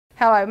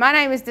Hello, my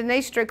name is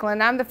Denise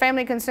Strickland. I'm the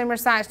Family Consumer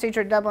Science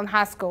teacher at Dublin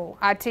High School.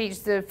 I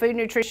teach the Food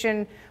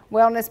Nutrition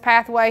Wellness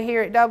Pathway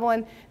here at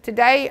Dublin.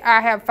 Today I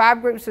have 5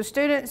 groups of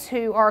students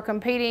who are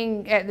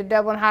competing at the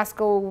Dublin High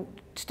School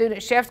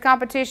Student Chefs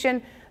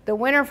Competition. The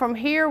winner from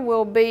here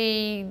will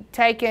be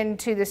taken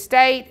to the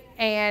state,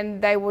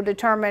 and they will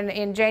determine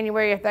in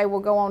January if they will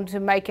go on to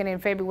Macon in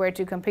February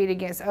to compete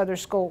against other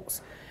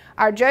schools.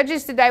 Our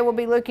judges today will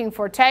be looking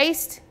for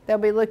taste, they'll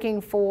be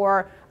looking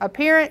for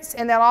appearance,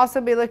 and they'll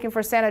also be looking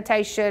for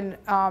sanitation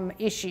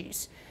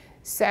issues.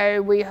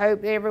 So we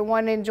hope that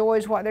everyone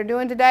enjoys what they're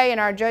doing today, and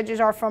our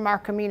judges are from our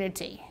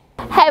community.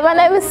 Hey, my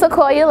name is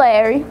Sequoia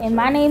Larry. And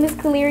my name is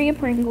Culinary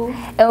Pringle.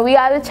 And we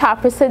are the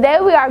Choppers. Today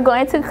we are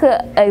going to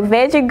cook a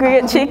veggie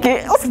grilled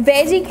chicken.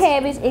 Veggie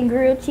cabbage and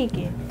grilled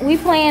chicken. We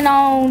plan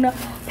on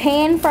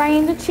pan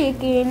frying the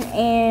chicken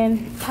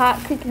and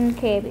pot cooking the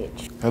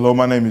cabbage. Hello,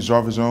 my name is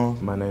Jarvis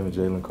Jones. My name is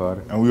Jalen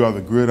Carter. And we are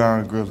the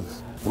Gridiron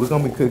Grillers. We're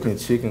gonna be cooking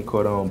chicken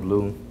cordon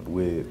bleu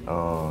with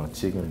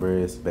chicken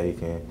breast,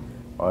 bacon,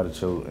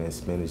 artichoke and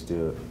spinach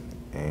dip,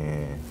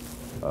 and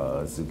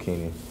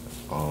zucchini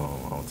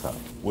on top.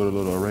 With a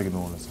little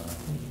oregano on the side.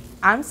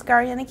 I'm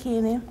Scariana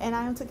Kennan. And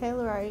I'm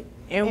Takayla Wright.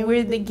 And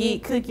we're the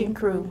Geek Cooking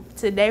Crew.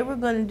 Today we're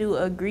going to do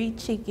a grilled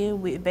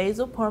chicken with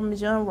basil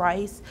parmesan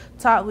rice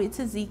topped with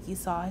tzatziki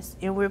sauce.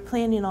 And we're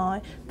planning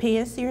on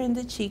pan-searing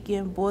the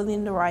chicken,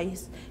 boiling the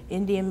rice,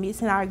 and then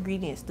mixing our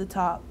ingredients to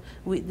top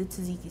with the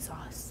tzatziki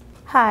sauce.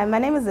 Hi, my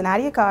name is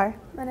Nadia Carr.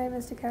 My name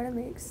is Dakota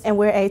Mix. And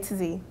we're A to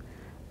Z.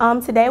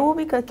 Today we'll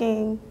be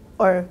cooking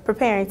or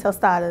preparing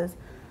tostadas.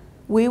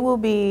 We will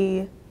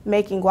be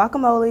making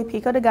guacamole,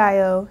 pico de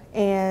gallo,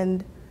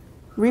 and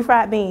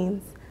refried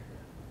beans.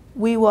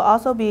 We will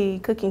also be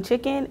cooking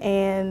chicken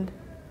and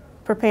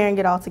preparing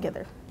it all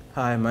together.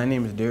 Hi, my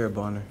name is Derek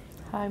Bonner.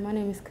 Hi, my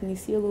name is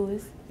Kanesia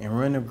Lewis. And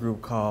we're in a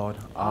group called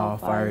All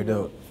Fired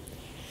Up.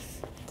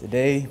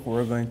 Today,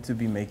 we're going to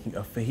be making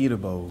a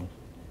fajita bowl.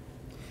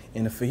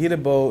 And the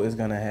fajita bowl is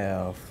gonna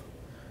have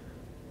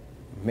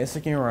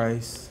Mexican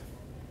rice,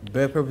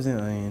 bell peppers and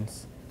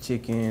onions,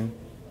 chicken,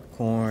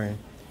 corn,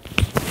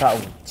 topped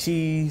with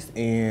cheese,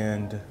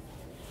 and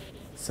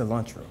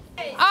cilantro.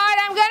 All right,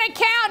 I'm gonna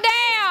count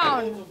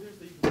down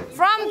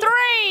from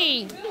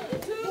 3,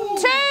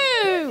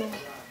 2,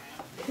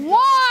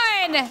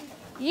 1.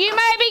 You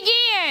may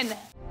begin.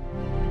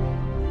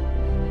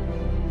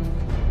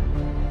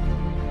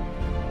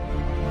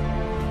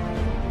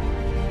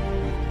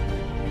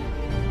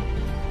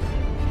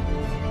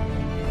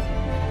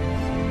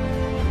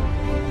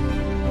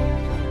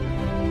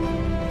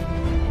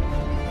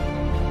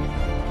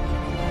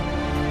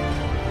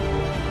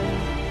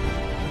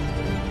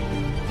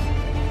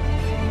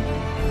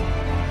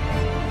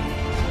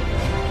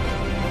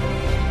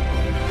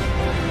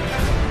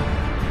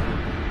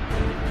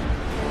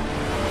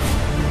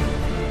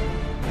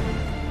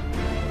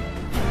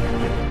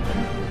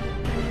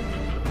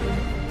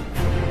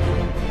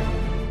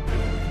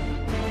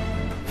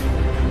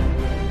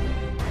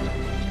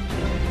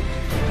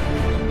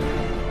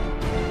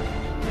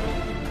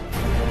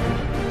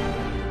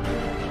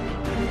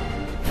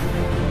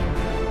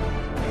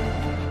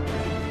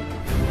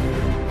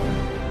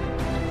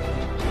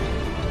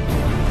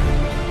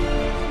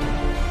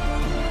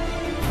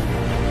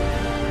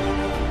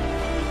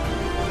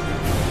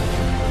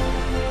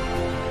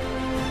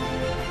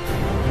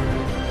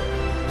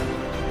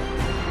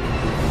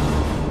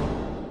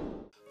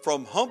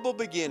 From humble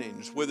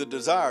beginnings with a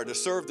desire to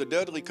serve the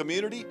Dudley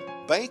community,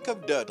 Bank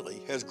of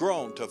Dudley has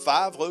grown to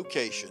 5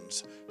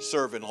 locations,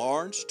 serving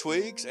Lawrence,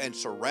 Twiggs, and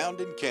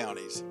surrounding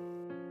counties.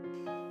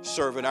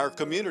 Serving our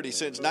community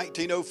since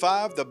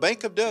 1905, the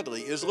Bank of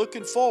Dudley is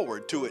looking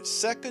forward to its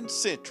 2nd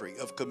century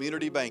of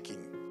community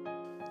banking.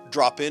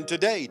 Drop in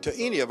today to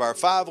any of our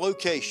 5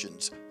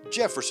 locations: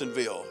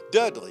 Jeffersonville,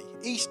 Dudley,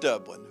 East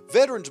Dublin,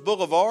 Veterans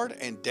Boulevard,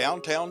 and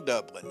downtown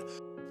Dublin.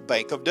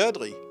 Bank of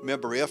Dudley,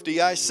 member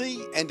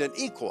FDIC, and an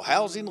equal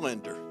housing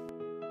lender.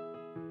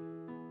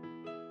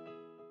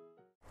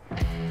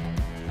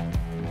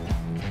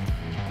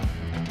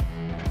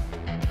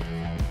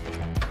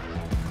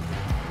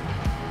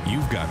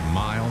 You've got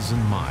miles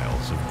and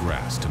miles of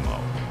grass to mow.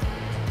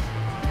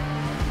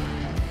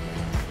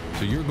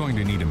 So you're going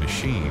to need a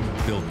machine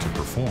built to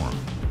perform.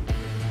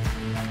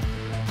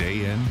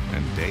 Day in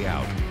and day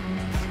out.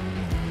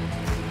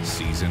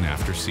 Season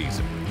after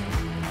season.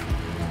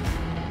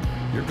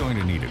 You're going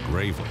to need a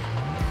Gravely,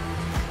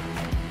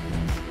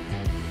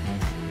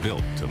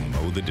 built to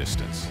mow the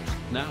distance.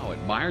 Now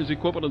at Myers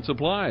Equipment and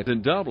Supplies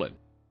in Dublin.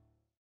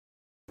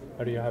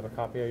 Oh, do you have a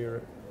copy of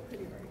your?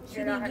 She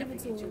didn't give it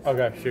to us.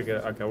 Okay, she'll get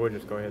it. Okay, we'll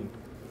just go ahead.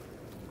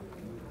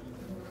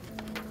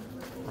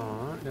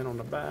 All right, then on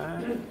the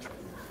back.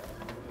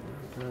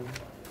 Okay.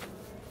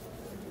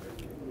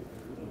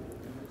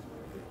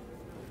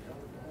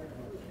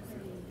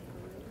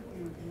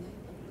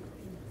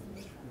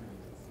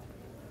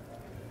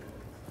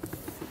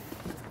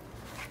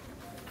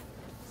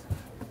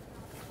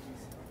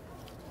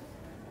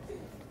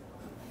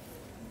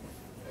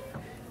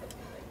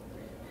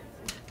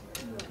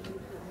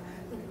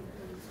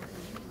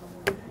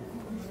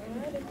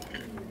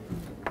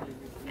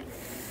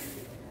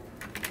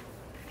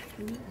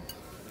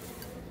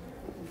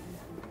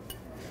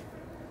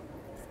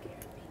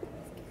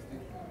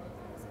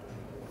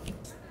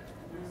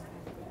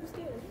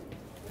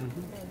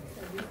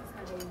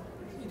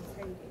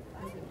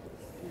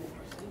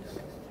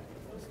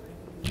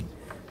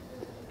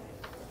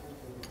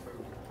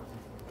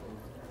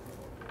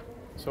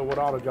 So what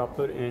all did y'all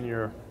put in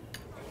your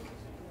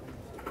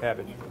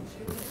cabbage? We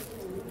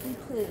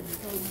put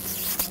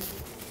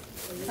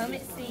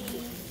pumice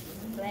seed,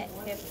 black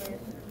pepper,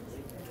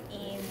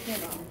 and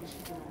vinegar.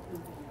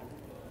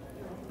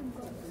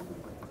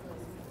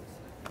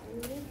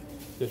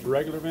 Just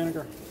regular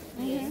vinegar?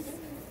 Yes.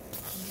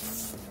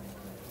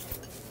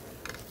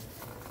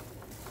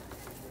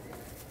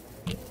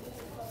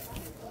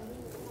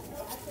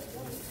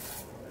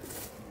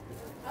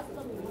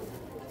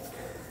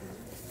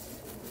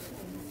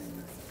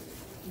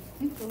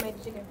 Who made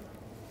the chicken?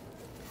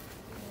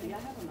 Do y'all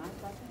have a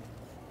knife like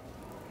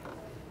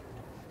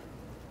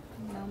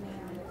that? No,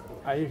 ma'am.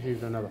 I usually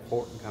use another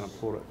fork and kind of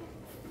pull it.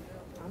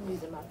 I'm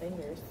using my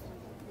fingers.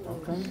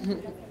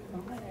 Okay.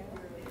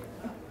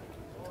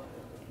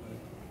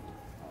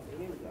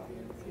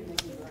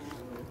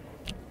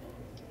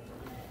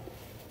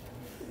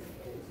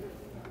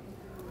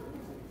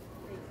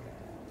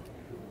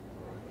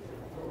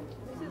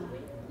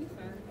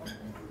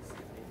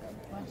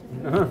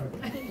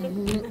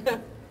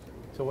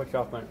 So what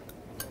y'all think?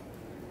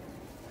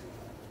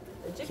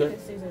 The chicken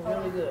is seasoned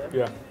really good.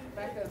 Yeah.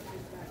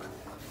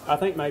 I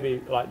think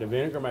maybe like the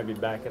vinegar, maybe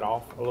back it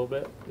off a little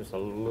bit. Just a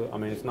little, I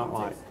mean, it's not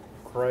like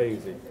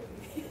crazy.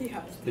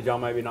 Yeah. Did y'all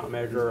maybe not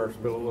measure or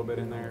spill a little bit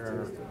in there?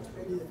 Or?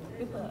 We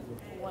put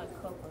 1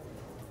 cup of.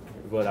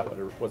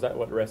 Was that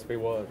what the recipe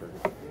was?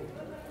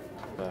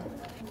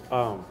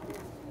 Or?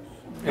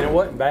 And it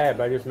wasn't bad,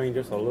 but I just mean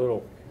just a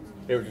little.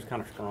 It was just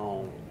kind of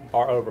strong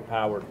or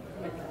overpowered.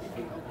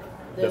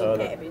 The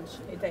cabbage.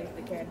 It tastes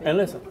the cabbage. And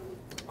listen,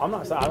 I'm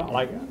not saying I don't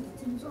like it.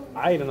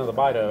 I ate another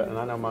bite of it, and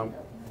I know I'm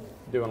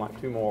doing like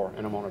 2 more,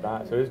 and I'm on a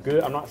diet, so it's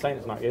good. I'm not saying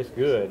it's not. It's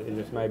good. It's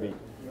just maybe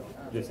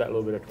just that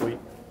little bit of tweak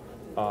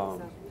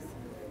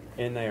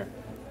in there.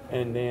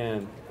 And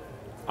then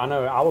I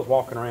know I was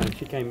walking around.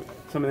 And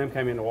some of them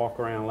came in to walk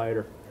around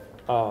later.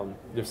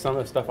 Just some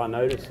of the stuff I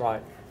noticed,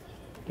 like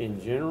in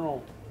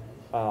general,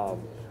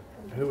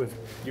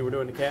 you were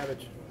doing the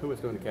cabbage? Who was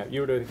doing the cabbage?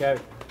 You were doing the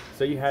cabbage.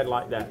 So you had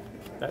like that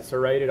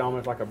serrated,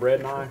 almost like a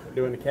bread knife,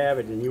 doing the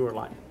cabbage, and you were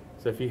like,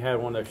 so if you had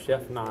one of those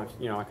chef knives,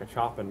 you know, like a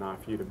chopping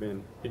knife,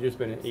 it'd just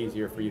been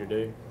easier for you to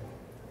do.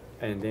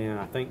 And then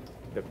I think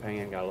the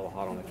pan got a little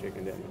hot on the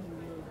chicken, didn't it?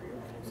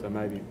 So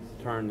maybe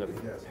turn the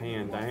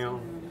pan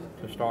down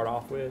to start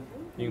off with.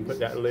 You can put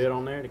that lid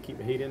on there to keep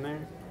the heat in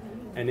there.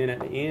 And then at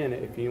the end,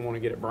 if you want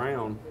to get it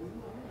brown,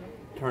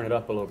 turn it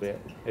up a little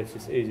bit. It's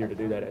just easier to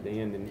do that at the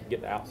end than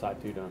get the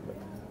outside too done.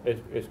 But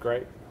it's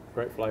great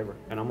flavor.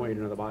 And I'm going to eat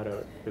another bite of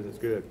it because it's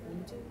good.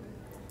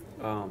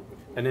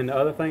 And then the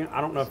other thing, I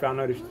don't know if y'all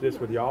noticed this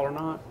with y'all or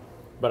not,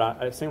 but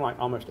it seemed like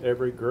almost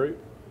every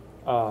group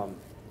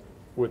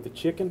with the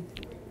chicken,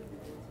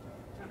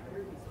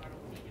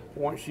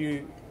 once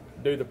you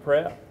do the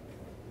prep,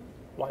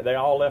 like they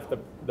all left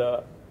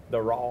the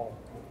raw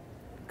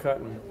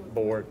cutting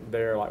board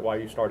there like while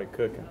you started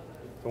cooking.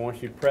 So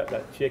once you prep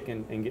that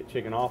chicken and get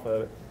chicken off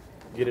of it,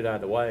 get it out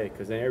of the way,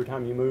 because then every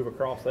time you move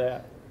across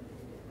that,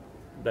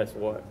 that's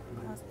what?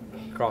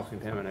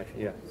 Cross-contamination,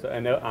 yeah. So,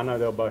 and I know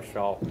they'll bust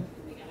y'all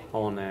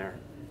on there,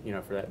 you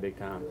know, for that big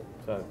time.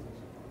 So,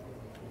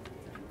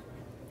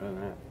 other than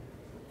that,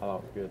 I thought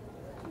it was good.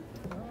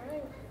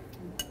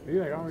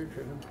 You think all you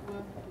should do?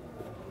 Well,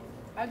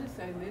 I just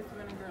say less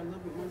vinegar, a little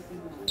bit more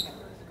seasoning on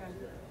cabbage, okay?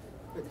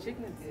 But the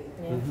chicken is good.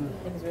 Yeah, I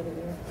think it's really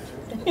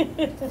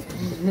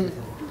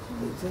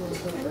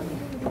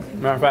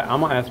good. Matter of fact, I'm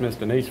going to ask Miss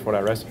Denise for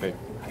that recipe.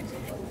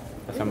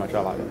 That's how much I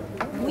like it.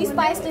 We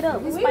spiced it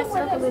up. We spiced it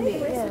up a little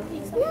bit. Yeah.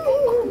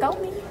 Go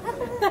me.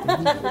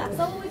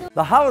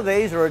 The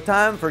holidays are a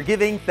time for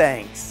giving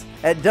thanks.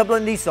 At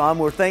Dublin Nissan,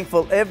 we're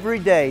thankful every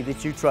day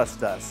that you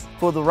trust us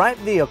for the right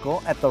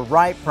vehicle at the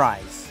right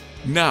price.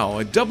 Now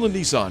at Dublin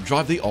Nissan,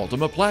 drive the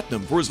Altima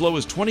Platinum for as low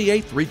as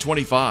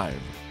 $28,325.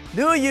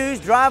 New or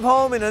used, drive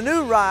home in a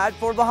new ride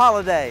for the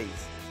holidays.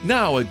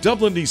 Now at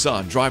Dublin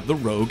Nissan, drive the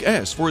Rogue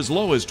S for as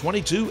low as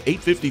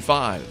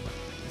 $22,855.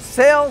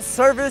 Sales,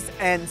 service,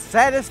 and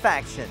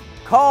satisfaction.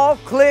 Call,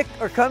 click,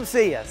 or come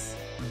see us.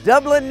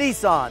 Dublin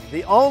Nissan,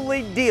 the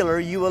only dealer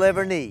you will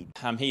ever need.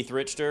 I'm Heath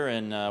Richter,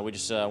 and we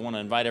just want to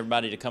invite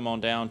everybody to come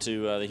on down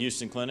to the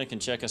Houston Clinic and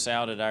check us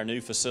out at our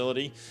new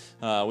facility.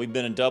 We've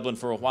been in Dublin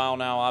for a while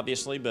now,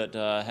 obviously, but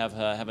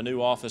have a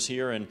new office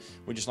here, and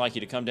we'd just like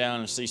you to come down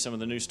and see some of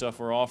the new stuff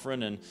we're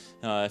offering. And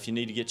if you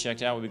need to get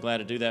checked out, we'd be glad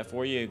to do that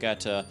for you. We've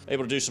got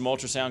able to do some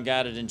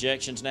ultrasound-guided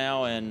injections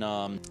now,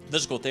 and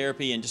physical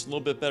therapy, and just a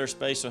little bit better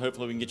space, so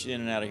hopefully we can get you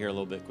in and out of here a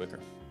little bit quicker.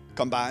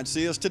 Come by and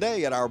see us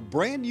today at our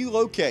brand new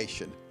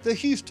location, the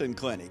Houston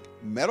Clinic,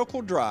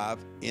 Medical Drive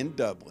in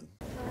Dublin.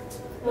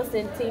 What's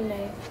the team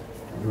name?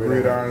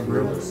 Gridiron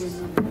Grillers.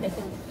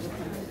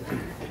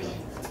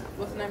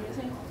 What's the name of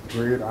the team?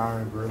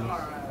 Gridiron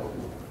Grillers.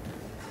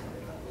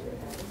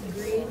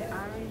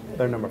 Gridiron.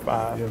 They're number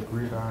 5. Yeah,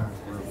 Gridiron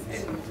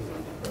Grillers.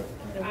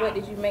 And what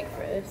did you make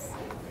for us?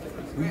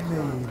 We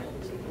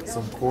made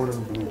some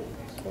cordon bleu.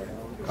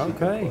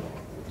 Okay.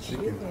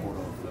 Chicken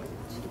cordon bleu.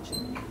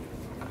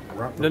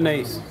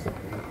 Denise,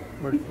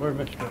 where's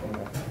Mr.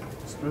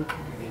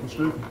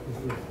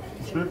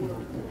 Stripping.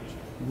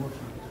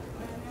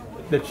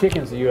 The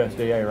chicken's the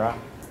USDA, right?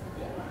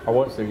 Or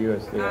what's the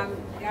USDA?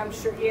 I'm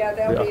sure, yeah,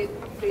 that'll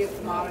be a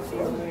commodity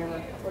or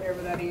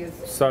whatever that is.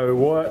 So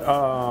what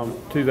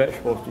 2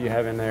 vegetables do you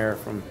have in there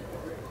from?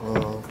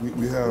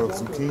 We have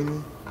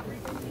zucchini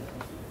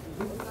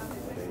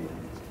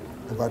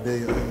and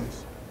Vidalia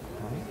onions.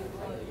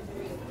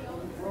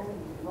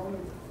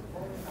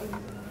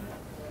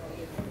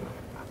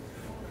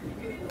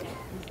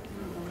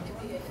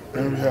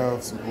 And we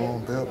have some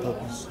bell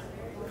peppers.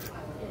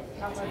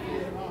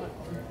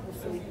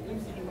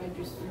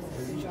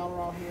 Since y'all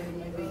are all here,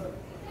 maybe.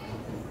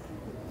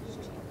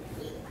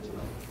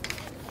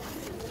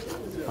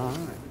 All right.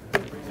 Are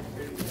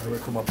you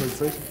ready for my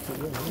presentation?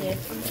 Yes.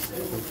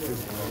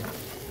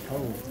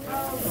 Oh,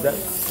 is that?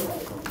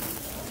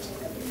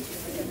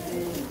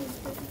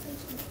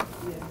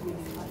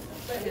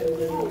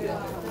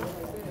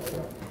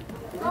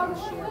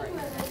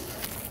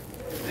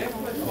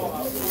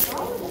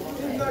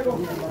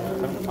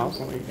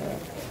 Awesome.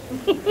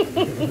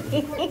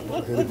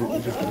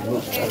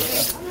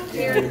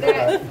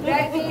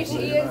 That dish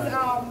is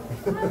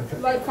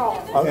low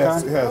cost. Okay. It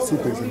has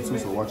toothpicks in it too,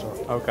 so watch out.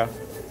 Okay.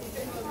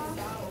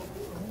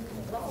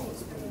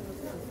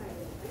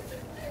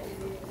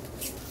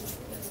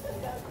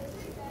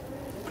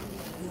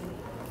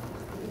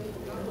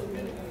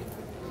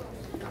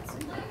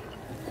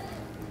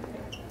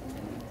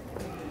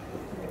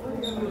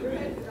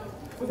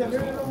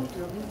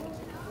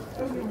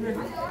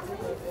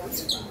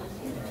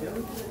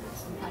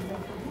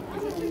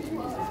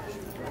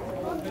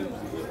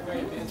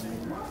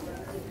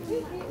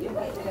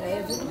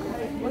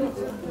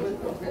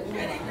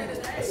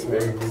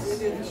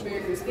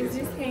 Is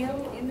this ham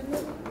in the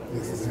middle?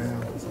 This is ham.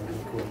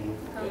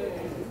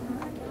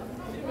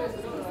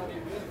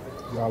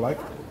 Y'all like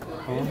it?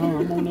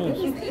 I'm on this.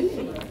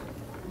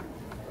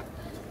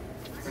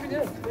 Pretty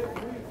good.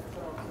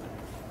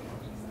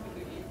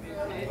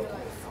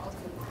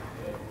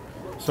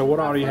 So what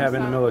all do you have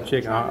in the middle of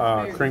chicken?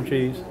 Cream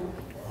cheese?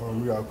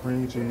 We got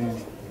cream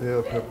cheese,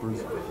 bell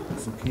peppers,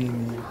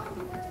 zucchini.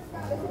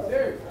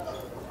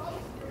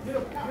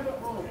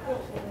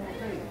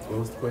 What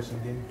was the question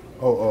again?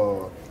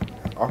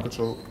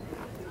 Artichoke.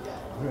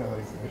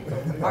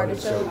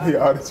 Artichoke. Yeah,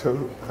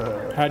 artichoke.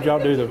 How'd y'all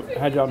do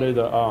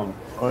the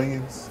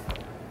onions?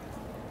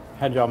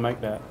 How'd y'all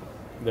make that?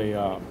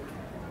 The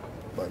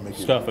Like make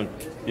stuffing.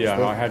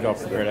 Yeah, how'd y'all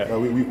prepare that?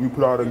 We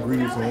put all the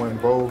ingredients in one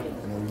bowl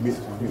and then we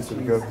mix it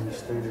together.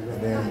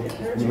 And then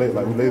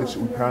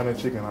we pound the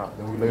chicken out.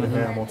 Then we lay the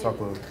ham on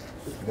top of it.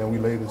 And then we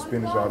lay the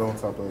spinach out on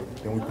top of it.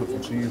 Then we put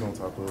some cheese on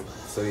top of it.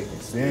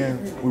 Then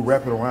we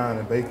wrap it around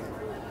and bake it.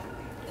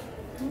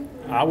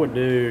 I would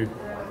do.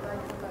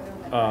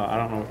 I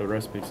don't know what the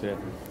recipe said.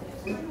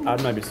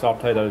 I'd maybe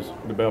saute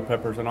the bell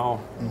peppers and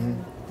all,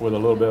 with a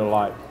little bit of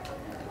like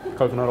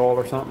coconut oil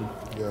or something.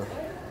 Yeah.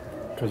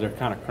 Because they're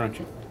kind of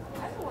crunchy.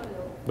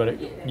 But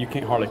you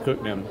can't hardly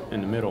cook them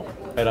in the middle.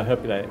 It'll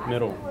help you that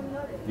middle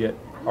get.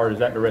 Or is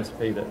that the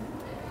recipe that?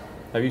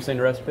 Have you seen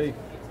the recipe?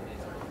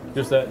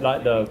 Just that,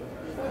 like the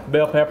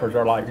bell peppers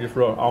are like just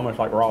real, almost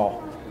like raw.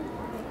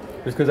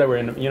 Just because they were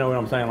in, you know what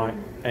I'm saying, like,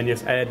 and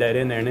just add that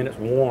in there, and then it's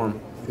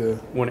warm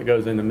when it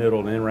goes in the middle,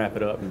 and then wrap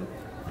it up. And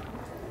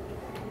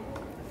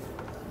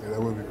yeah,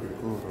 that would be pretty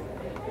cool though.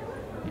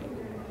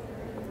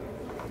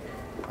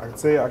 I can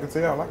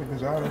tell y'all like it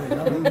because y'all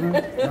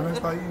didn't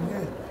start eating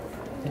yet.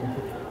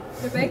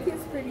 The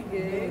bacon's pretty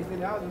good.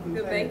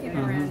 The bacon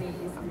around it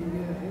is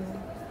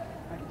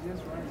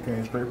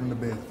Came straight from the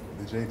bed,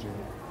 the JJ.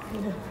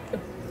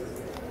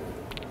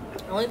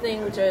 Only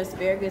thing with your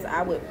asparagus,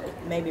 I would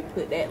maybe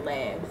put that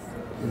last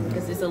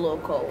because it's a little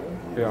cold.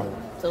 Yeah.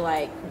 So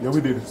like. Yeah,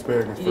 we did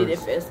asparagus first. You did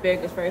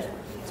asparagus first.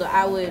 So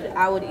I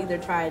would either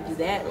try to do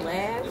that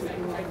last,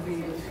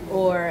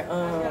 or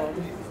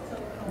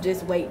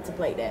just wait to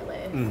plate that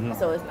last,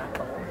 so it's not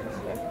cold.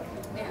 Okay.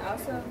 And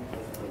also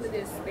with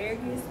the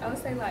asparagus, I would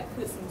say like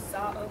put some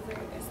salt over it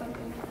or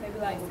something, maybe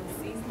like some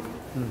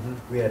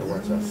seasoning. We had to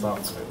watch our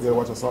salt. We had to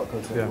watch our salt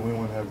cuts. Yeah. We didn't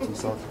want to have it too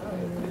salty.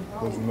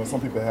 Because some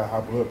people have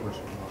high blood pressure.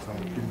 You know what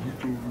I'm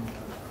saying?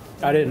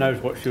 I didn't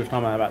notice what she was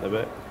talking about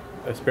the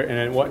asparagus, and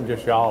it wasn't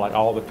just y'all, like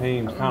all the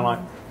teams. Kind of like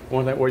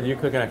one thing, were you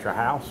cooking at your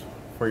house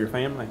for your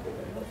family,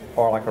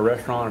 or like a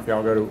restaurant if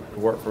y'all go to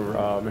work for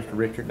Mr.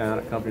 Richard down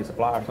at Company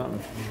Supply or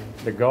something?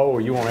 The goal,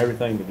 you want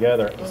everything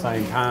together at the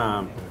same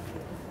time,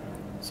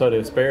 so the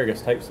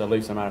asparagus takes the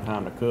least amount of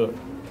time to cook.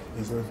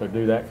 So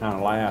do that kind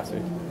of last,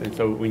 and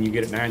so when you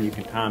get it down, you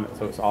can time it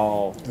so it's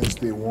all. And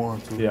stay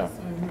warm too. Yeah.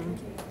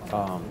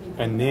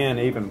 And then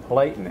even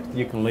plating it,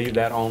 you can leave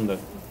that on the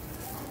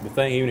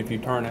thing. Even if you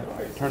turn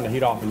the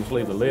heat off and just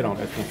leave the lid on,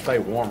 it's gonna stay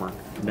warmer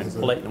than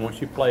plating. And once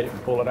you plate it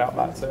and pull it out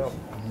by itself,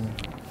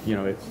 you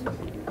know it's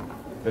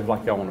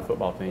like y'all on a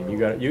football team. You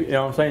got you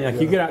know what I'm saying?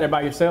 Like you get out there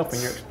by yourself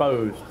and you're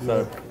exposed.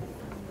 So,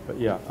 but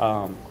yeah.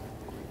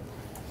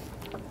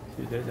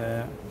 You did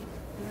that.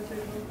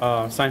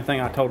 Same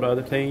thing I told the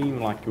other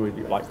team, like with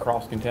like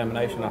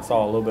cross-contamination. I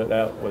saw a little bit of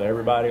that with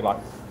everybody. Like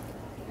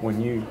when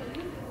you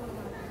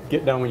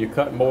get done with your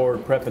cutting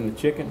board prepping the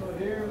chicken,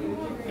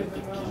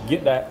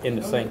 get that in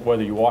the sink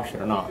whether you wash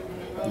it or not.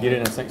 Get it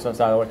in the sink so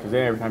it's out of the way, because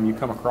then every time you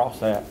come across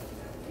that,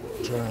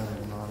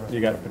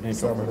 you got a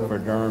potential for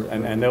germs,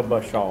 and they'll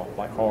bust off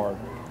like hard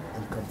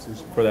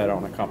for that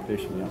on a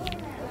competition.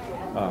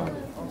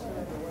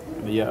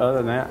 Yeah, other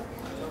than that,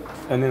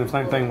 and then the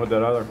same thing with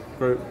that other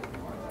group.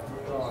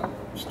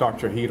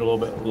 Start your heat a little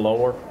bit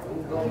lower.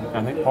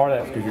 I think part of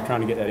that's because you're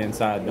trying to get that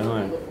inside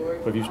done.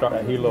 But if you start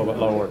that heat a little bit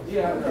lower,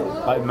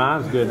 like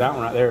mine's good. That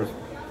one right there is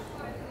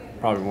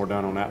probably more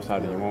done on that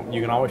side than you want. You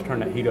can always turn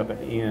that heat up at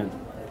the end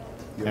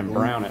and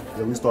brown it.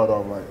 Yeah, we start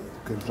off like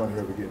because we're trying to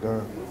help it get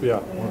done. Yeah.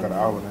 We got an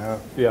hour and a half.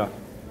 Yeah.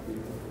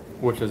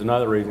 Which is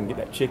another reason get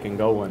that chicken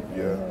going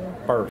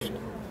first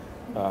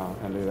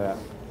and do that.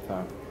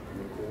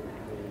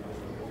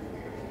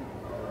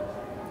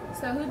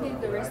 So who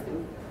did the recipe?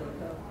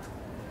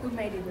 Who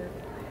made it up?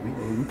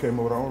 We came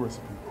up with our own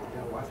recipe.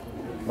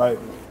 Like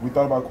we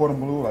thought about cordon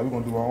bleu, like we're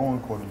gonna do our own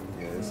cordon bleu.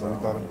 Yeah, so we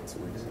thought of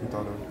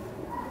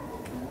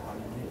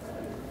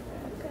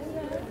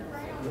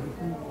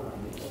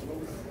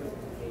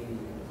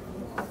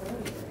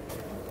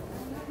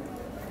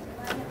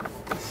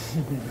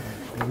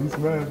You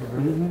smashed it,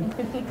 man.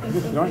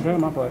 Don't tell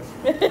my plate.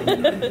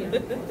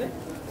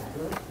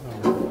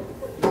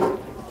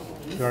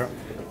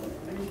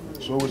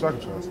 Sure wish I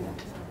could try some.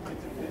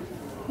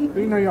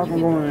 You know y'all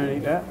gonna go in and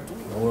eat that.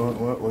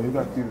 Well, you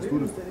got to feed the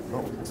students. No,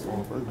 on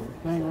first.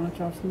 I ain't gonna let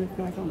y'all sniff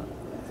back on it.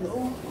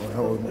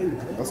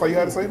 That's all you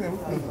had to say then.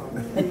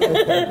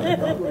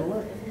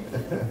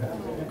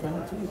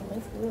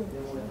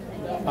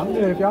 I'm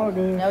good if y'all are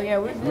good. Oh yeah,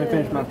 we're good. Let me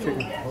finish my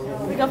chicken.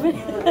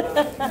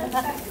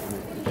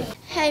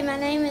 Hey, my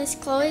name is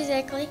Chloe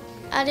Zeckley.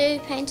 I do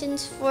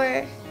paintings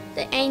for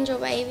the angel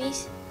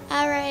babies.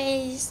 I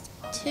raised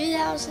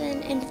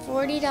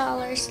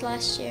 $2,040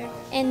 last year,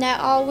 and that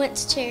all went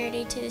to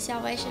charity to the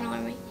Salvation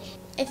Army.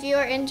 If you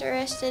are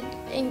interested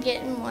in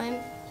getting one,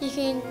 you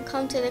can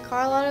come to the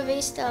car lot of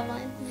East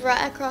Dublin,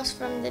 right across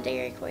from the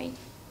Dairy Queen.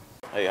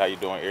 Hey, how you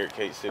doing? Eric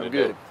Kate City. I'm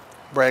good.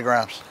 Brad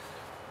Grimes.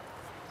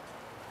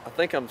 I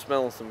think I'm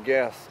smelling some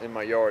gas in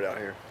my yard out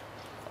here.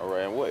 All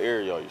right, and what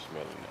area are you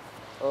smelling at?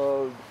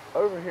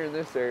 Over here in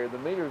this area, the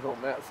meter's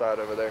on that side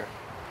over there.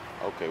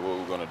 Okay, what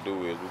we're gonna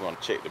do is we're gonna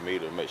check the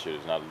meter and make sure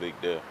there's not a leak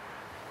there.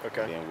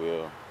 Okay. Then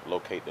we'll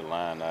locate the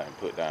line out and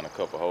put down a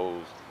couple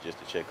holes just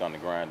to check on the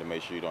ground to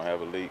make sure you don't have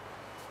a leak.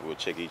 We'll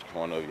check each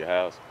corner of your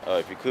house.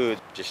 If you could,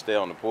 just stay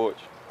on the porch.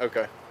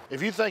 Okay.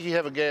 If you think you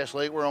have a gas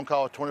leak, we're on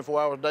call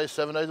 24 hours a day,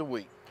 7 days a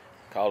week.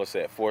 Call us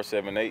at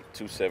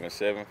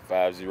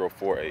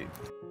 478-277-5048.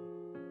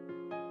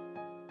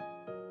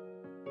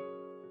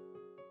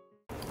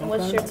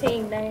 What's your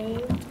team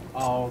name?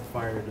 All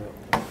Fired Up.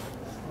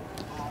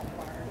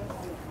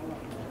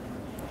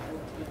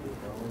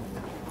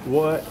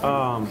 What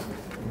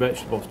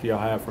vegetables do y'all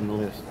have from the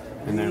list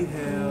in there? We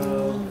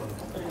have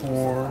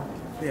corn.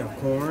 We have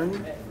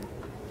corn,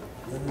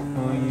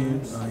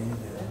 onions.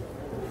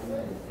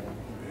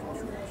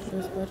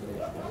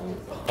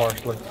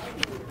 Parsley.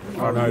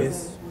 Oh, no,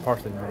 yes.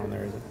 Parsley's not on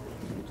there, is it?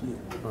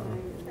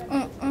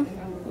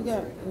 We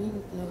got, no,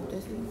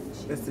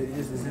 that's it.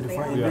 Is it the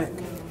front and back?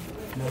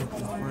 No, it's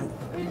the front.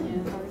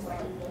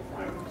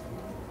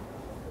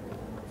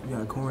 We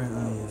got corn and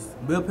onions.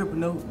 Bell pepper,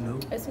 no.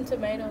 There's some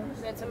tomato.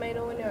 Is that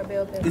tomato in there or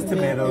bell pepper? It's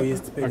tomato,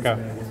 yes. Okay.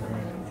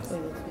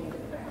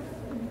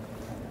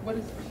 What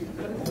is this?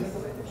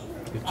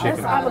 It's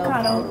chicken. That's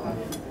avocado.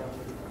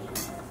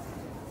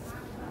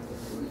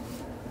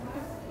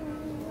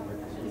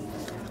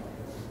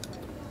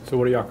 So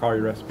what do y'all call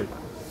your recipe?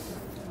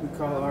 We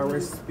call our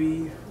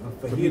recipe a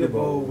fajita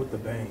bowl with a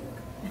bang.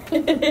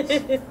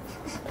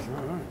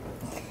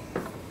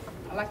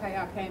 I like how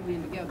y'all came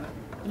in together.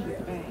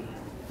 Bang.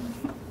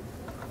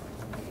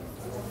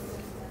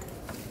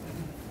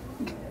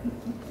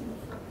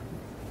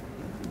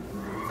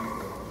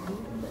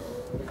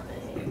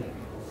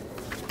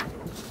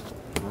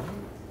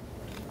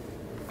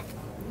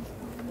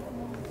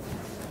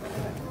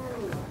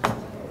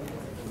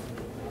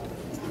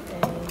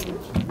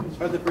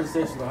 Other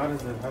presentation, how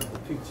does the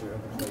picture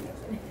of the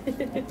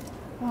plate?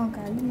 Oh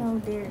God, you know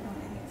Derek.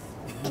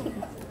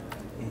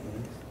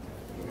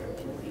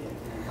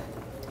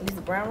 Is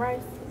it brown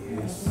rice?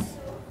 Yes.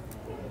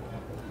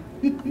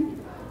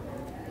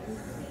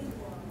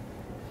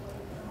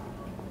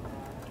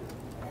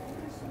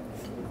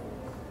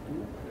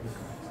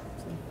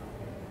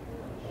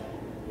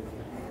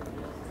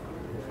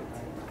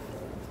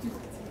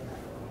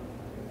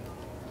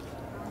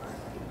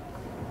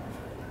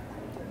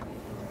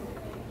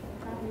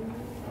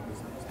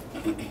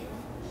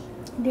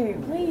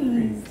 Derek,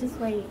 please, just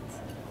wait.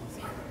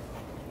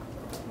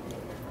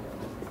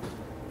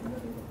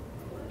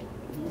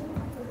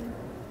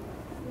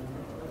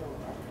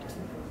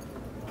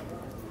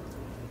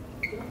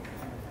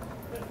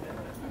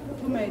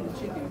 Who made the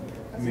chicken?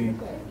 Me.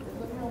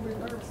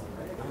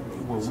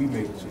 Well, we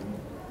made the chicken.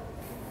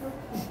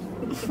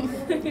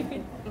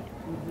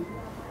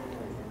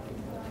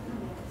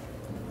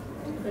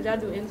 Did y'all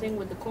do anything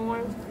with the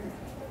corn?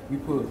 We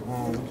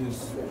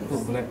just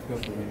put black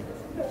pepper in it.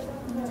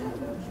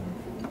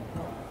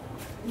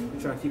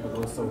 Try to keep it a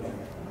little soaked.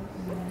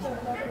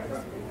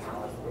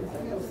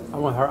 I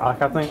want her,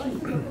 like, I think,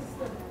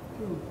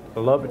 I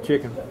love the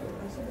chicken.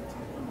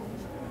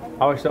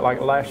 I always said, like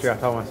last year I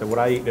told him, I said, would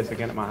I eat this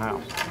again at my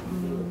house?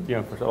 You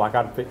know, like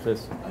I'd fix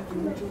this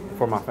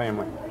for my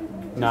family.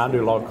 Now I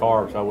do low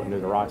carbs, so I wouldn't do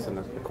the rice and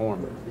the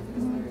corn.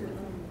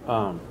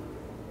 But,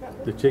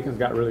 the chicken's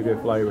got really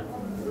good flavor.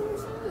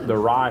 The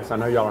rice, I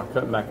know y'all are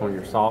cutting back on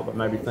your salt, but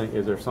maybe think,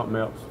 is there something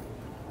else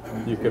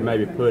you could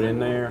maybe put in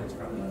there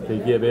to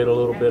give it a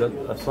little bit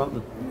of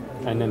something?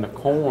 And then the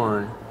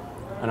corn,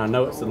 and I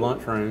know it's the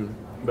lunchroom,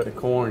 but the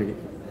corn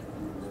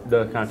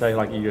does kind of taste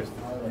like you just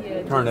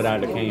turn it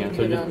out of the can.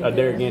 So just,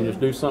 there again, just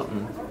do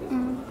something,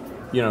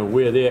 you know,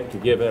 with it to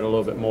give it a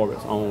little bit more of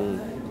its own,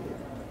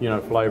 you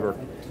know, flavor.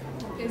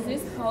 Is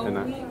this whole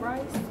wheat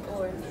rice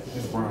or?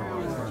 It's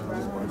brown.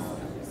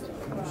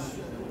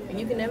 And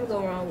you can never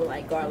go wrong with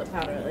like garlic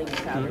powder or onion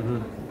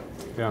powder.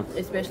 Yeah.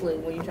 Especially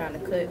when you're trying to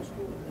cut,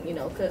 you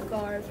know, cut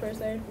carbs per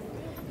se.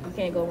 You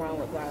can't go wrong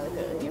with garlic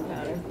or onion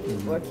powder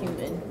or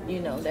cumin. You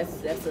know,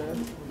 that's a good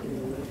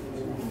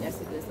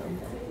one.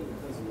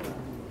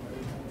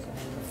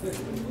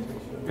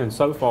 And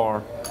so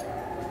far,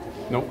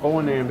 don't go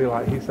in there and be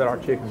like, he said our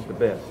chicken's the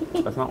best.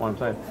 That's not what I'm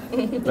saying.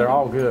 They're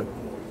all good.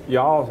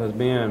 Y'all's has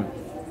been,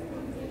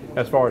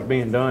 as far as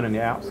being done in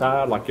the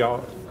outside, like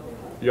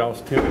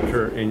y'all's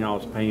temperature in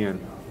y'all's pan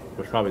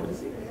was probably the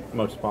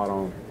most spot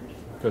on.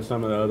 Because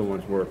some of the other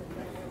ones were,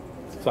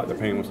 it's like the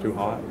pan was too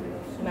hot.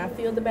 And I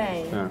feel the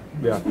bang.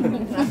 Yeah.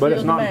 But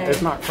it's not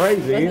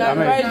crazy. It's not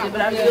crazy,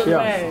 but I feel the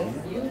bang.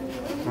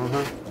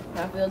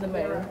 I feel the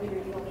bang.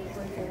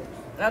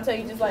 And I'll tell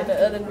you, just like the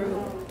other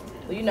group,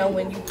 you know,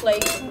 when you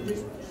plate,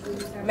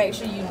 make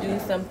sure you do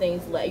some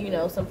things like, you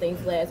know, some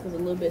things last because a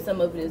little bit, some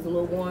of it is a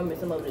little warm and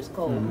some of it is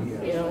cold,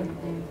 you know.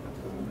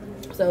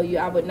 So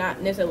I would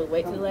not necessarily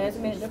wait till the last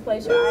minute to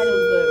place your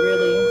items, but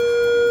really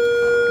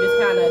just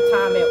kind of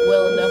time it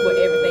well enough where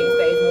everything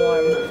stays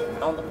warm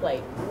on the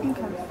plate.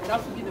 Okay.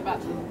 Don't forget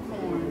about the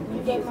corn.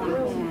 You go to my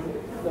room.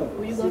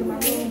 Will you go to my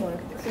room or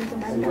see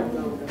somebody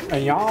else?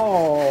 And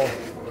y'all,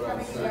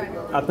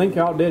 I think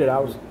y'all did it. I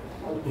was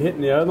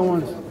hitting the other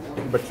ones,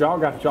 but y'all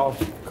got y'all's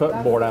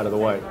cut board out of the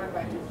way.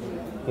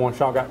 Once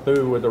y'all got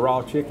through with the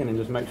raw chicken, and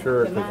just make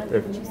sure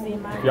if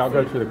y'all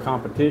go to the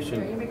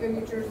competition,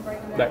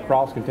 that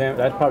cross-contamination,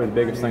 that's probably the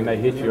biggest thing they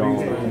hit you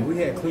on. We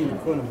had clean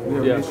cutting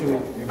boards. Yeah. Make sure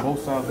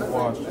both sides were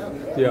washed.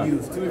 Yeah. We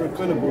used 2 different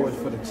cutting boards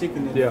for the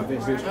chicken and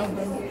the fish.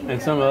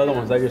 And some of the other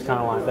ones, they just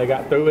kind of like, they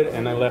got through it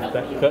and they left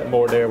that cutting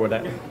board there with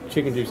that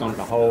chicken juice on it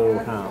the whole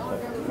time.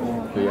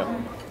 So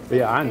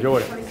yeah, I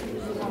enjoyed it.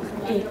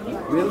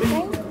 Really?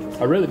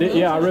 I really did.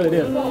 Yeah, I really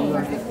did.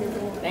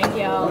 Thank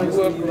y'all.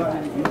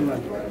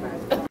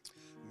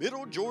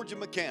 Middle Georgia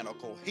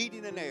Mechanical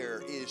Heating and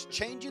Air is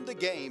changing the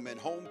game in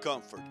home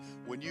comfort.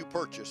 When you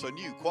purchase a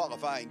new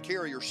qualifying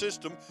Carrier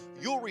system,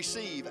 you'll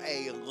receive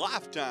a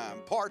lifetime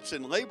parts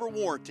and labor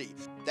warranty.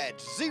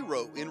 That's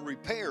 0 in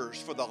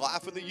repairs for the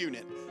life of the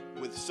unit.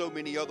 With so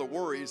many other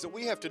worries that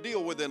we have to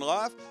deal with in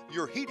life,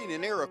 your heating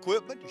and air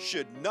equipment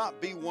should not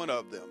be one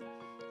of them.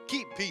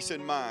 Keep peace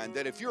in mind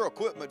that if your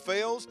equipment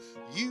fails,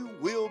 you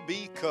will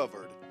be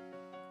covered.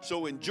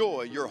 So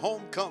enjoy your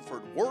home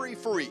comfort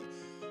worry-free.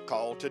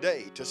 Call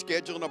today to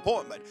schedule an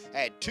appointment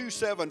at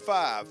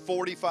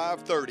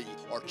 275-4530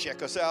 or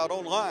check us out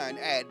online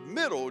at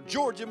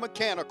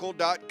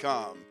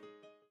middlegeorgiamechanical.com.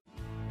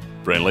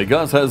 Friendly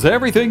Gus has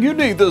everything you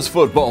need this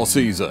football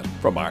season.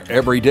 From our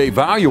everyday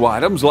value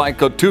items like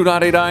a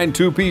 $2.99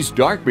 2-piece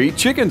dark meat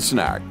chicken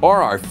snack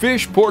or our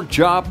fish pork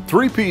chop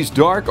 3-piece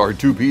dark or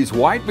 2-piece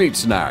white meat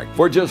snack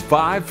for just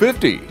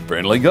 $5.50.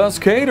 Friendly Gus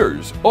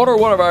caters. Order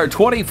one of our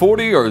 20,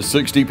 40, or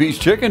 60-piece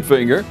chicken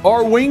finger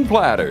or wing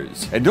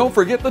platters. And don't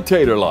forget the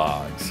tater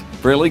logs.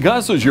 Friendly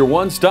Gus is your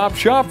one-stop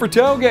shop for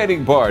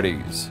tailgating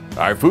parties.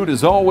 Our food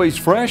is always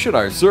fresh and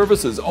our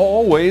service is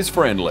always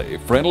friendly.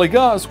 Friendly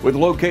Gus with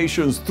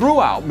locations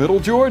throughout Middle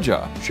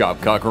Georgia.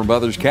 Shop Cochran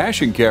Brothers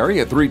Cash and Carry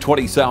at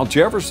 320 South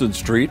Jefferson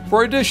Street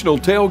for additional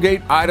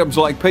tailgate items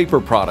like paper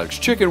products,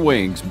 chicken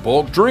wings,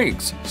 bulk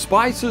drinks,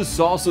 spices,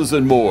 sauces,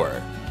 and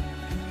more.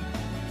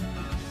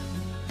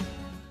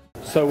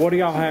 So what do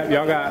y'all have?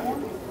 Y'all got,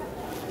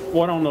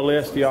 what on the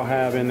list do y'all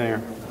have in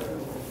there?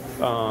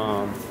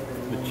 The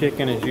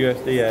chicken is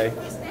USDA.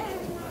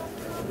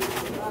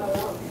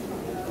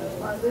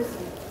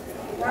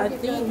 I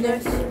think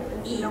that's it.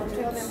 I'm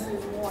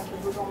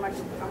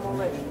gonna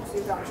let you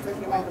see Dr.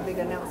 Strickland make a big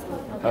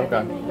announcement.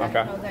 Okay.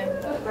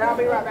 But I'll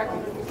be right back.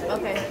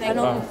 Okay, thank you. I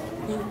don't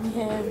think we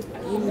have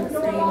anything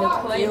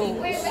else.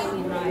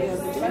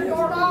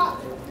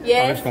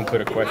 Yes. I'm just going to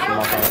put a question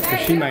mark on it because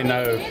she may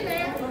know.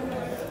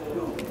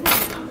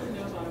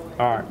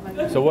 All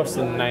right. So what's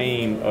the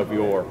name of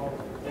your?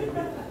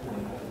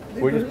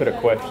 We just put a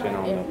question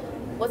on it.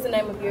 What's the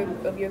name of your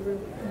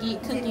group?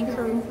 Get Cooking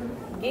Crew.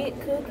 Get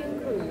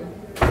Cooking Crew.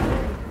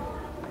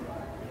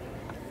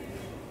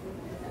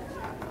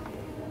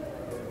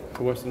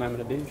 So what's the name of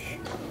the dish?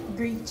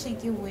 Greek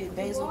chicken with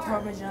basil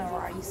parmesan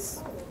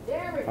rice.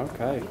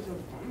 Okay.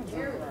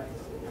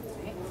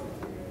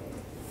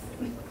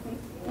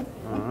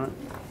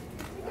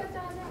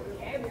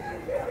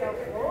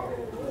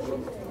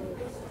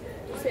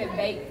 said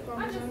baked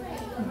Parmesan?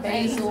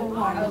 Basil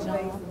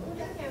Parmesan.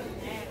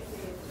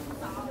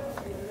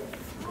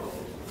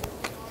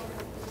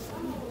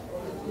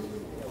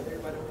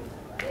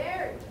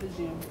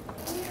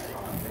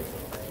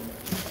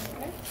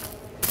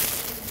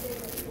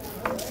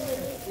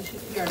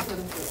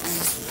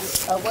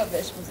 What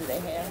vegetables do they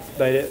have?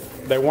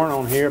 They weren't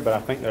on here, but I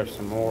think there's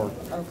some more.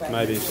 Okay.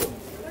 Maybe.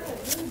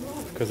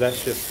 Because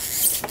that's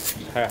just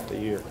half the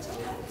year.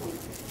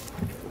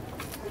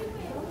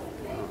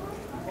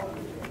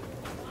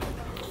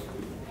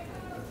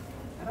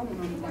 I don't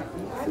want to.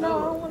 I know,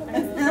 I don't want to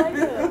mess it like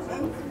that.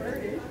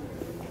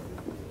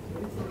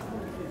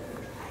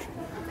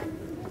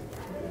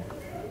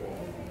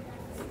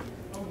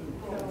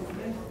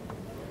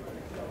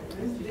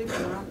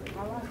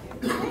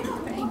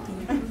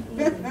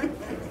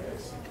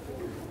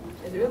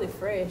 It's really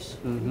fresh.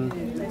 Mm-hmm.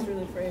 It tastes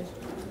really fresh.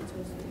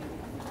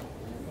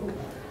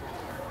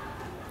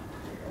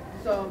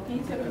 So can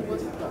you tell me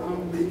what's the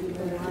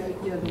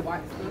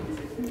white stuff?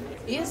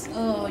 It's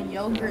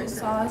yogurt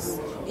sauce.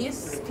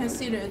 It's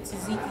considered a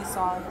tzatziki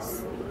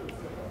sauce.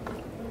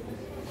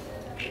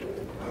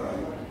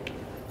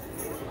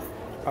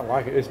 I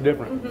like it. It's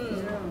different.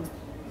 Mm-hmm.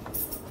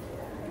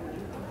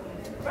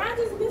 Brian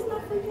just missed my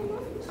freaking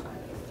lunch.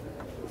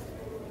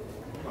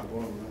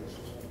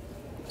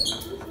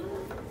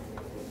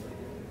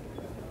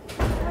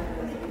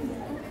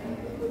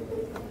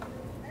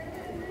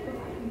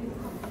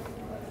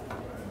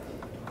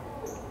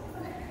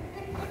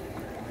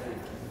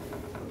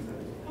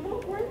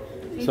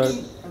 So,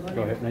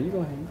 go ahead. Now you go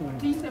ahead. You go ahead.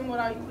 Can you tell me what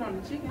all you put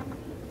on the chicken?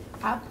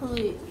 I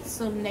put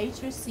some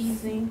nature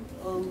seasoning,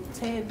 a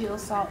tad bit of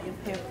salt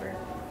and pepper.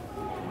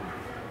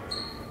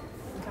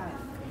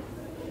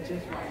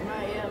 Just right.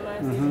 My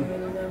season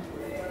really low.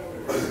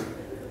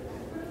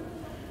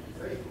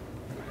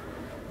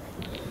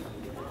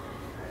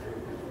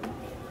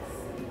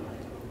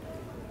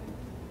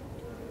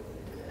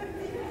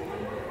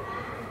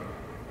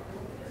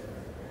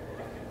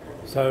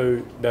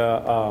 So the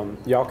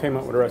y'all came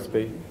up with a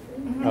recipe.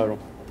 Total.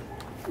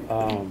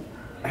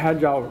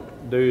 How'd y'all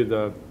do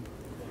the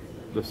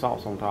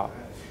sauce on top?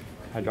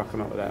 How'd y'all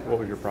come up with that? What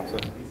was your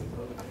process?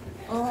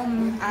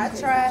 I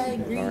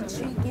tried grilled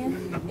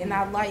chicken and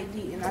I liked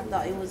it and I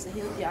thought it was a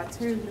healthy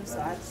alternative, so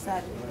I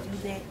decided to do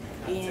that.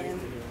 And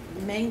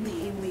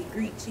mainly with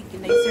Greek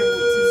chicken, they serve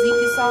with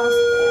tzatziki sauce,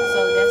 so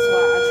that's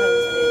why I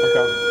chose that.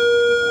 Okay.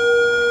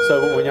 So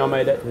when y'all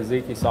made that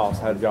tzatziki sauce,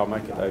 how did y'all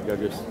make it? Did y'all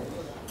just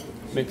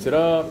mix it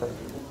up? Or?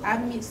 I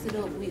mixed it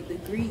up with the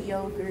Greek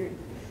yogurt,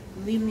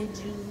 lemon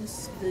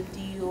juice, the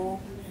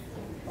dill,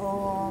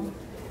 a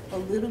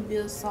little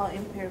bit of salt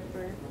and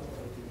pepper,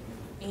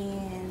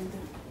 and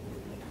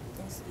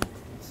that's it.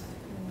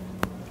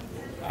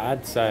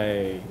 I'd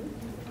say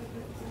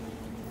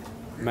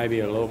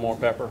maybe a little more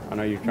pepper. I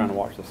know you're trying to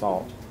watch the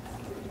salt.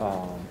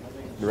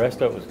 The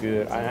rest of it was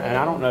good. And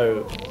I don't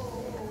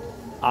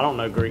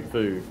know Greek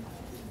food.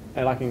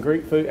 And like in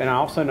Greek food, and I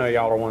also know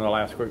y'all are one of the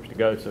last groups to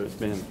go, so it's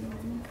been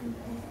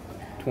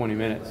 20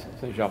 minutes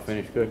since y'all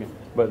finished cooking.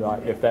 But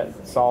like if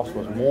that sauce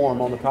was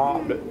warm on the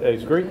top,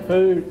 is Greek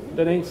food,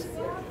 Denise,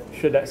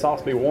 should that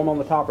sauce be warm on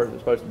the top, or is it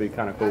supposed to be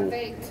kind of cool? I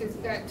think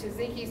that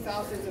tzatziki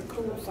sauce is a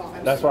cool sauce.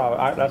 That's what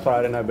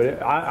I didn't know,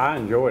 but I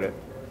enjoyed it.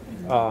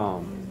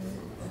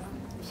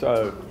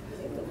 So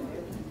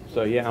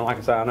yeah, and like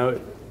I said, I know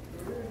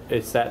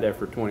it sat there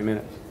for 20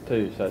 minutes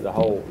too, so the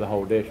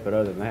whole dish. But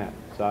other than that,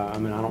 so I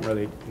mean, I don't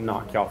really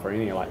knock y'all for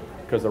any, like,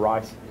 because the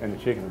rice and the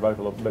chicken are both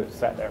a little, but it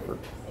sat there for.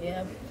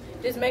 Yeah,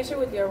 just make sure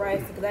with your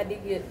rice, because I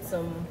did get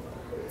some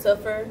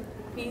tougher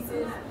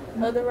pieces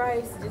of the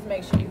rice. Just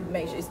make sure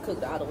it's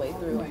cooked all the way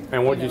through.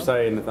 And what'd you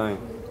say in the thing?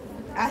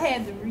 I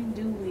had to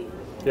redo it.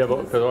 Yeah,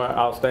 but because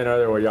I'll stand over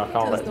there where y'all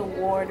call it. The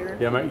water.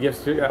 Yeah,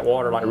 get that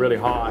water like really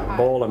hot,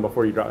 boiling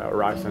before you drop that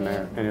rice in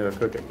there, and it'll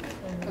cook it.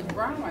 Because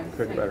brown rice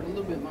Cook it takes better. a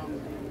little bit longer.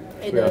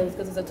 It does,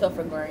 because it's a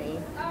tougher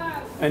grain.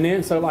 And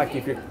then, so like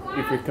if you're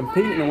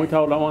competing, and we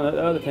told one of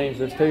the other teams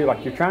this too,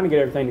 like you're trying to get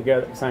everything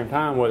together at the same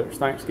time, whether it's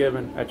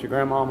Thanksgiving at your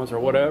grandmama's or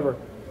whatever,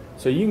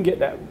 so you can get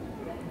that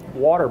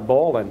water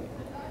boiling.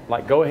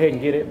 Like go ahead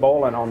and get it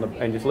boiling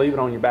and just leave it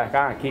on your back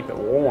eye and keep it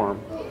warm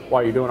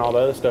while you're doing all the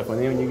other stuff. And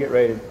then when you get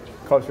ready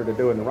closer to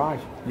doing the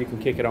rice, you can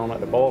kick it on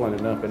at the boiling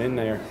and up and in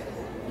there.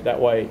 That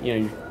way,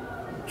 you're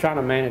trying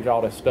to manage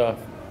all this stuff,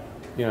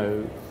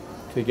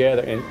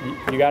 together, and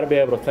you got to be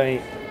able to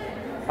think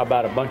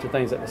about a bunch of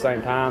things at the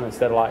same time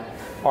instead of like,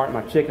 all right,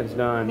 my chicken's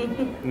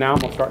done, now I'm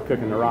gonna start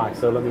cooking the rice,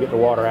 so let me get the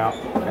water out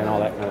and all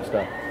that kind of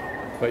stuff.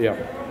 But yeah,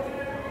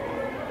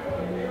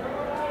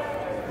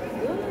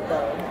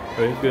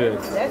 it's good.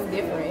 That's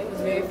different. It was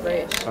very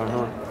fresh.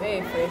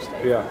 Very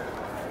fresh. Yeah.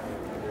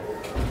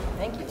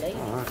 Thank you, ladies.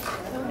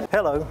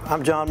 Hello,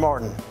 I'm John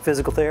Martin,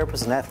 physical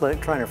therapist and athletic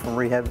trainer from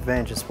Rehab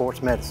Advantage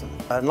Sports Medicine.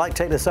 I'd like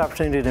to take this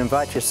opportunity to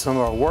invite you to some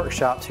of our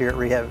workshops here at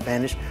Rehab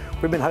Advantage.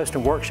 We've been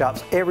hosting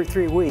workshops every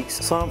 3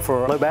 weeks, some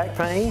for low back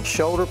pain,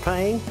 shoulder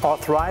pain,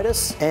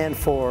 arthritis, and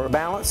for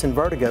balance and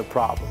vertigo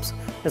problems.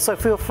 And so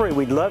feel free,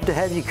 we'd love to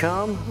have you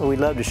come. We'd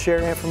love to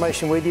share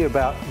information with you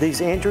about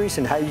these injuries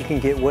and how you can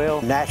get well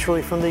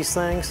naturally from these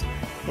things.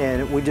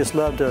 And we'd just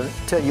love to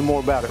tell you more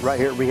about it right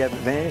here at Rehab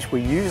Advantage.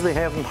 We usually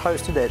have them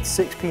hosted at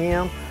 6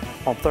 p.m.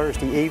 on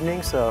Thursday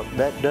evenings.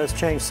 That does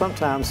change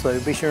sometimes, so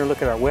be sure to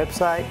look at our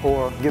website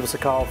or give us a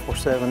call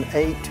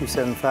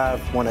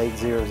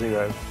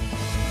 478-275-1800.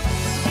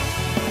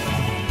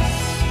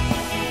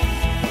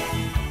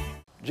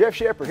 Jeff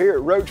Shepard here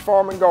at Roach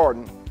Farm and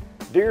Garden.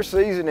 Deer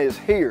season is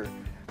here.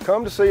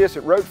 Come to see us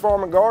at Roach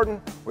Farm and Garden.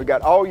 We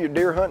got all your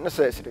deer hunt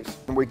necessities.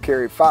 We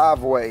carry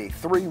 5-way,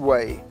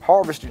 3-way,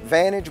 Harvest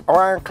Advantage,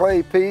 iron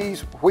clay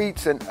peas,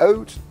 wheats and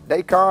oats,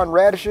 daikon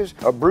radishes,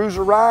 a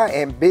bruiser rye,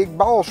 and big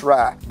boss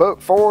rye,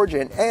 buck forage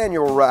and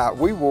annual rye.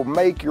 We will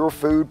make your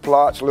food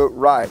plots look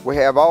right. We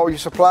have all your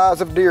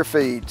supplies of deer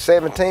feed,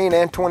 17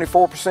 and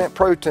 24%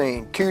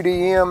 protein,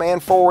 QDM and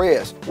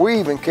 4S. We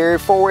even carry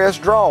 4S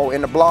draw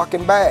in the block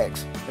and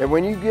bags. And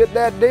when you get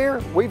that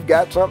deer, we've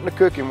got something to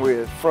cook him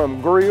with,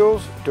 from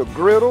grills to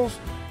griddles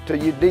to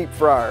your deep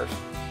fryers.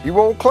 You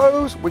want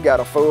clothes? We got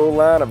a full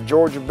line of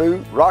Georgia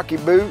Boot, Rocky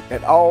Boot,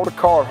 and all the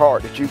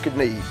Carhartt that you could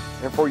need.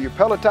 And for your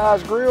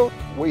pelletized grill,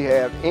 we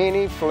have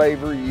any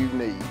flavor you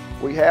need.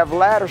 We have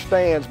ladder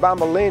stands by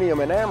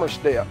Millennium and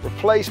Amerstep,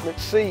 replacement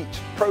seats,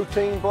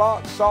 protein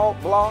blocks, salt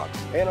blocks,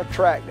 and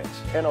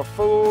attractants, and a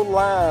full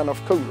line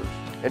of coolers.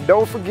 And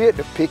don't forget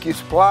to pick your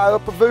supply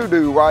up of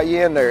Voodoo while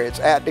you're in there. It's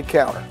at the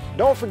counter.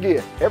 Don't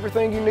forget,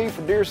 everything you need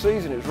for deer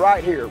season is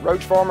right here at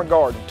Roach Farm and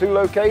Garden. 2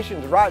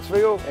 locations,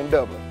 Wrightsville and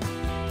Dublin.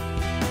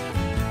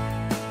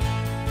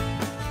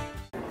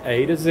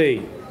 A to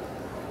Z.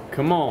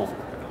 Come on,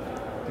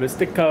 Miss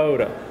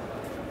Dakota.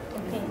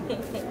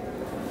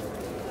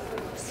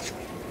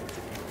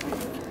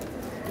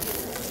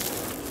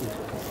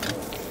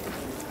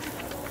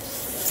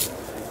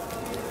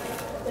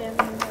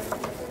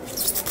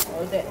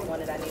 Or is that one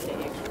that I need to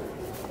extra?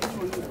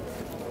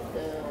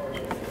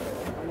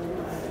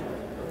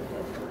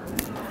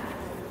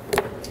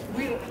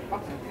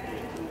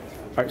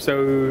 All right,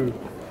 so,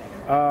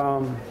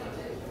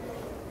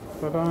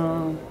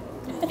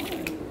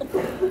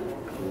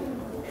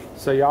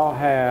 so y'all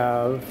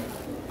have,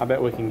 I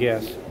bet we can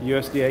guess,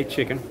 USDA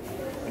chicken.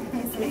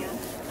 Yes, ma'am.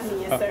 I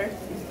mean, yes, sir.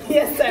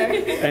 Yes, sir.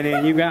 And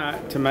then you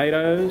got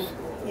tomatoes.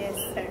 Yes,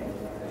 sir.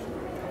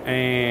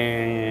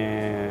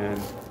 And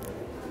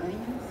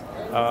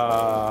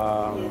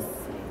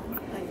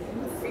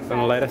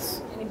some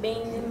lettuce. Any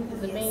beans?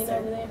 Is the bean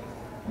over there?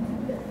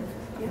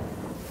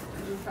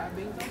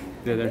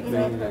 Yeah, there's beans.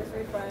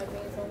 Fried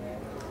beans on there.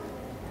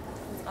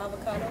 Is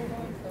avocado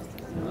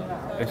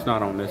on? It's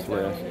not on this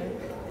list,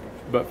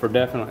 but for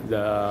definitely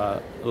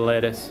the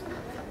lettuce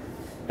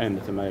and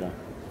the tomato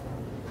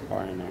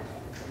are in there.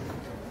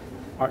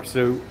 All right,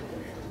 so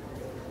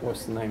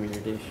what's the name of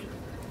your dish?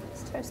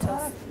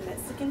 Tostada.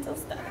 Mexican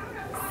tostada.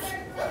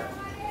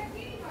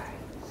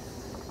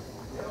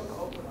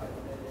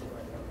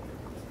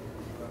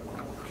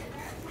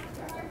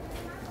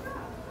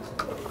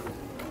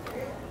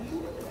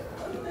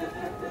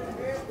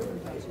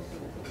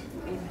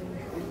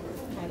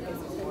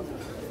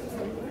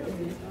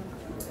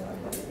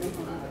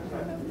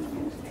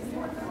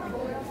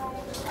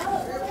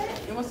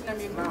 And what's the name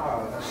of your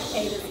mom? A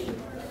to Z.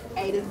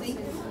 A to Z.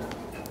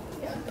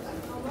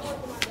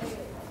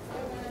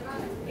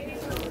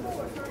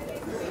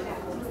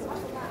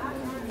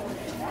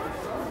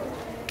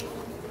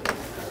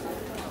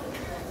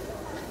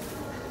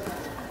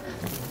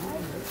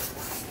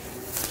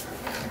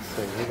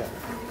 So we got.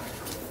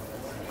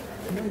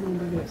 I'm not gonna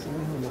do this. I'm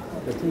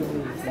gonna the TV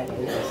back there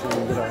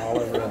and get her all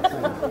over that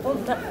thing.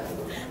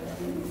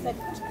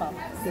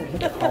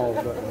 Hit the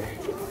pause button.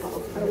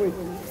 How do we?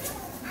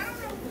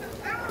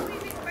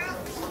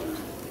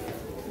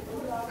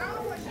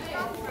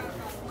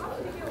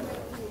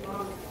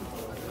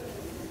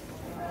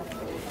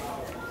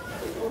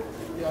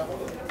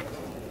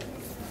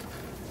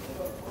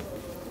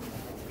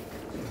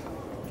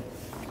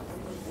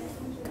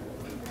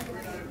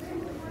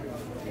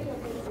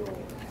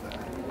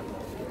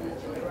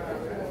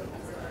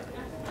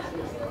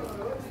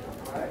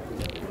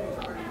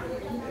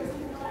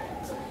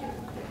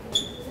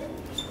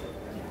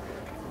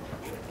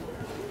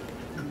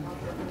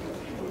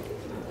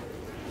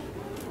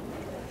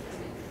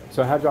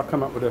 So how'd y'all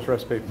come up with this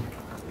recipe?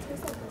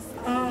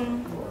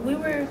 We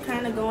were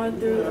kind of going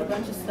through a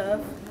bunch of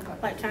stuff,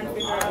 like trying to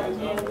figure out.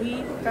 And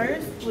we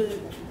first were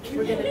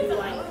gonna do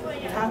like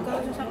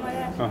tacos or something like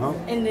that.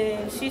 And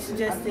then she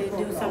suggested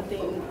do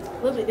something a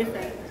little bit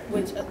different,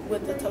 with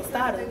the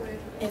tostada.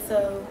 And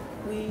so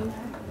we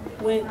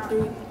went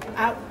through.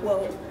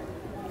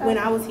 When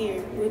I was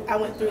here, I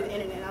went through the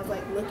internet. I was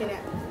like looking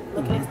at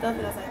stuff,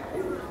 and I was like,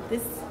 ooh,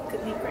 this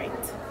could be great.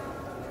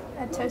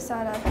 I've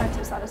had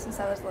tostada since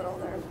I was little.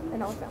 They're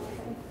an old family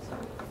thing. So.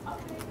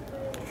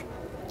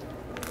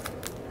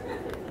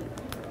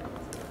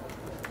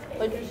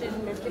 What you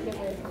season your chicken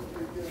with?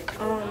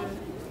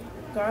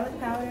 Garlic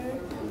powder,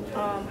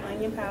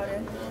 onion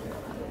powder,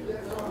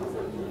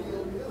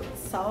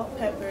 salt,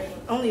 pepper,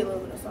 only a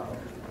little bit of salt,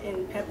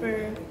 and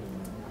pepper,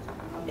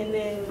 And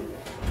then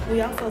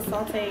we also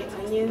sauteed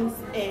onions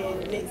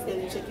and mixed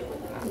in the chicken.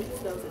 I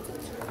mixed those into the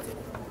chicken.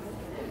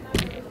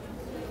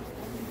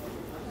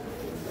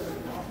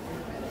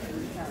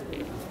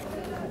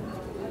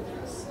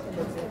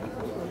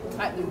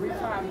 Like the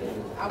refried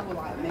beans, I would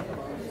like make a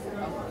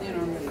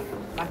thinner layer.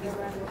 Like it's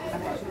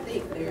like a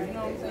thick there, you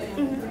know what I'm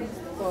saying?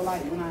 So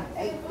like when I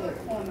ate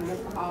that corner,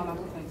 that's all I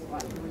was thinking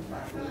like the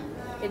refried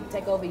beans. It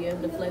take over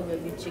the flavor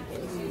of your chicken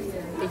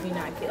if you're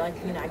not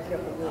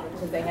careful with it,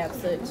 because they have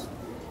such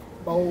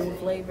bold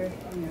flavor.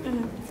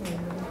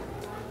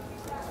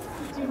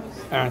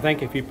 And I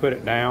think if you put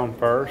it down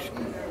first,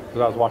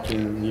 because I was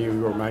watching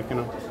you were making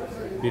them,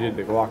 you did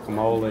the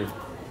guacamole,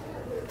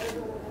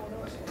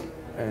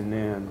 and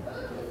then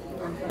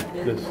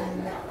this,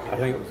 I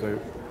think it was the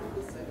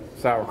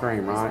sour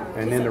cream, right?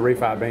 And then the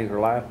refried beans were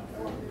last.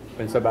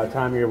 And so by the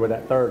time you're with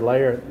that third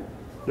layer,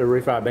 the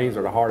refried beans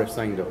are the hardest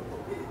thing to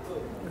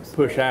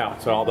push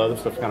out. So all the other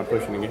stuff's kind of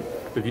pushing again.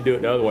 If you do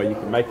it the other way, you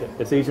can make it,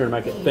 it's easier to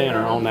make it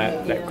thinner on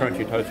that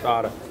crunchy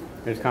tostada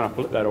and just kind of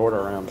flip that order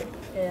around it.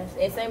 Yes,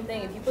 and same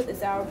thing, if you put the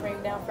sour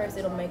cream down first,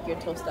 it'll make your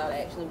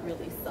tostada actually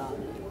really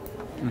solid.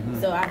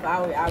 So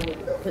I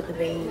would put the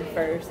bean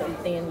first, a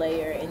thin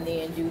layer, and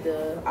then do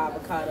the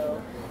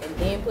avocado, and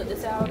then put the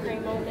sour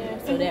cream on there.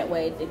 So that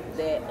way,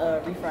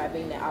 that refried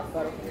bean, that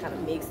avocado can kind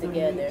of mix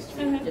together just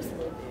a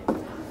little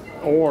bit.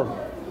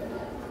 Or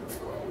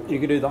you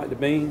could do like the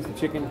beans, the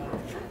chicken,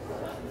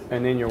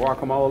 and then your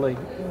guacamole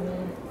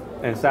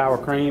and sour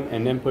cream,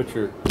 and then put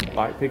your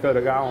like pico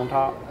de gallo on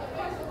top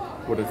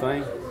with a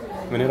thing,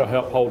 and it'll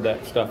help hold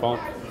that stuff on.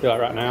 See,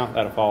 like right now,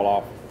 that'll fall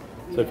off.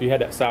 So if you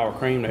had that sour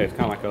cream, it's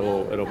kind of like a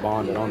little, it'll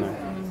bond it on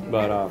there.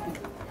 But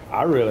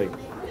I really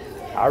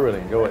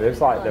enjoy it.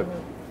 It's like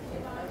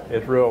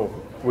it's real.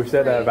 We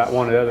said that about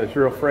one of the others. It's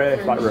real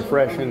fresh, like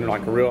refreshing,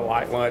 like a real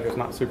light lunch. It's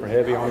not super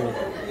heavy on you.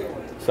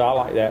 So I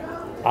like that.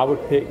 I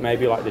would pick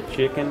maybe like the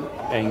chicken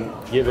and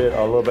give it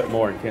a little bit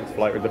more intense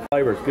flavor. The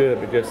flavor is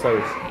good, but just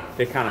so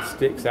it kind of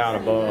sticks out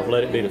above.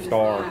 Let it be the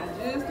star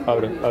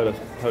of the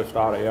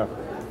tostada, yeah.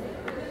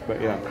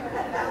 But yeah,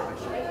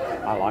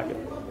 I like it.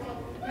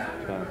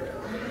 So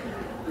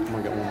I'm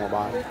gonna get one more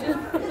bite.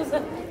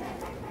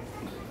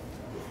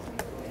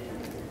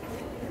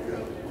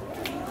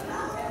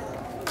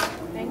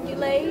 Thank you,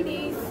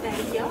 ladies.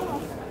 Thank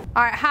y'all.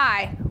 All right,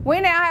 hi.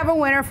 We now have a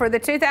winner for the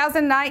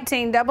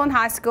 2019 Dublin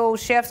High School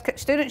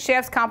Student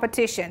Chefs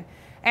Competition.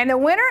 And the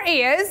winner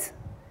is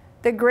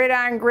the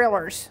Gridiron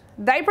Grillers.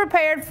 They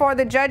prepared for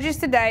the judges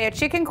today a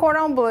chicken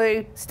cordon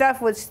bleu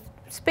stuffed with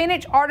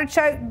spinach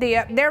artichoke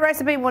dip. Their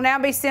recipe will now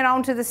be sent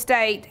on to the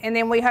state, and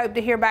then we hope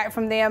to hear back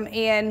from them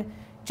in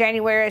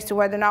January as to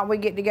whether or not we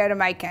get to go to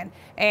Macon.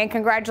 And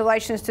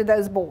congratulations to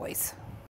those boys.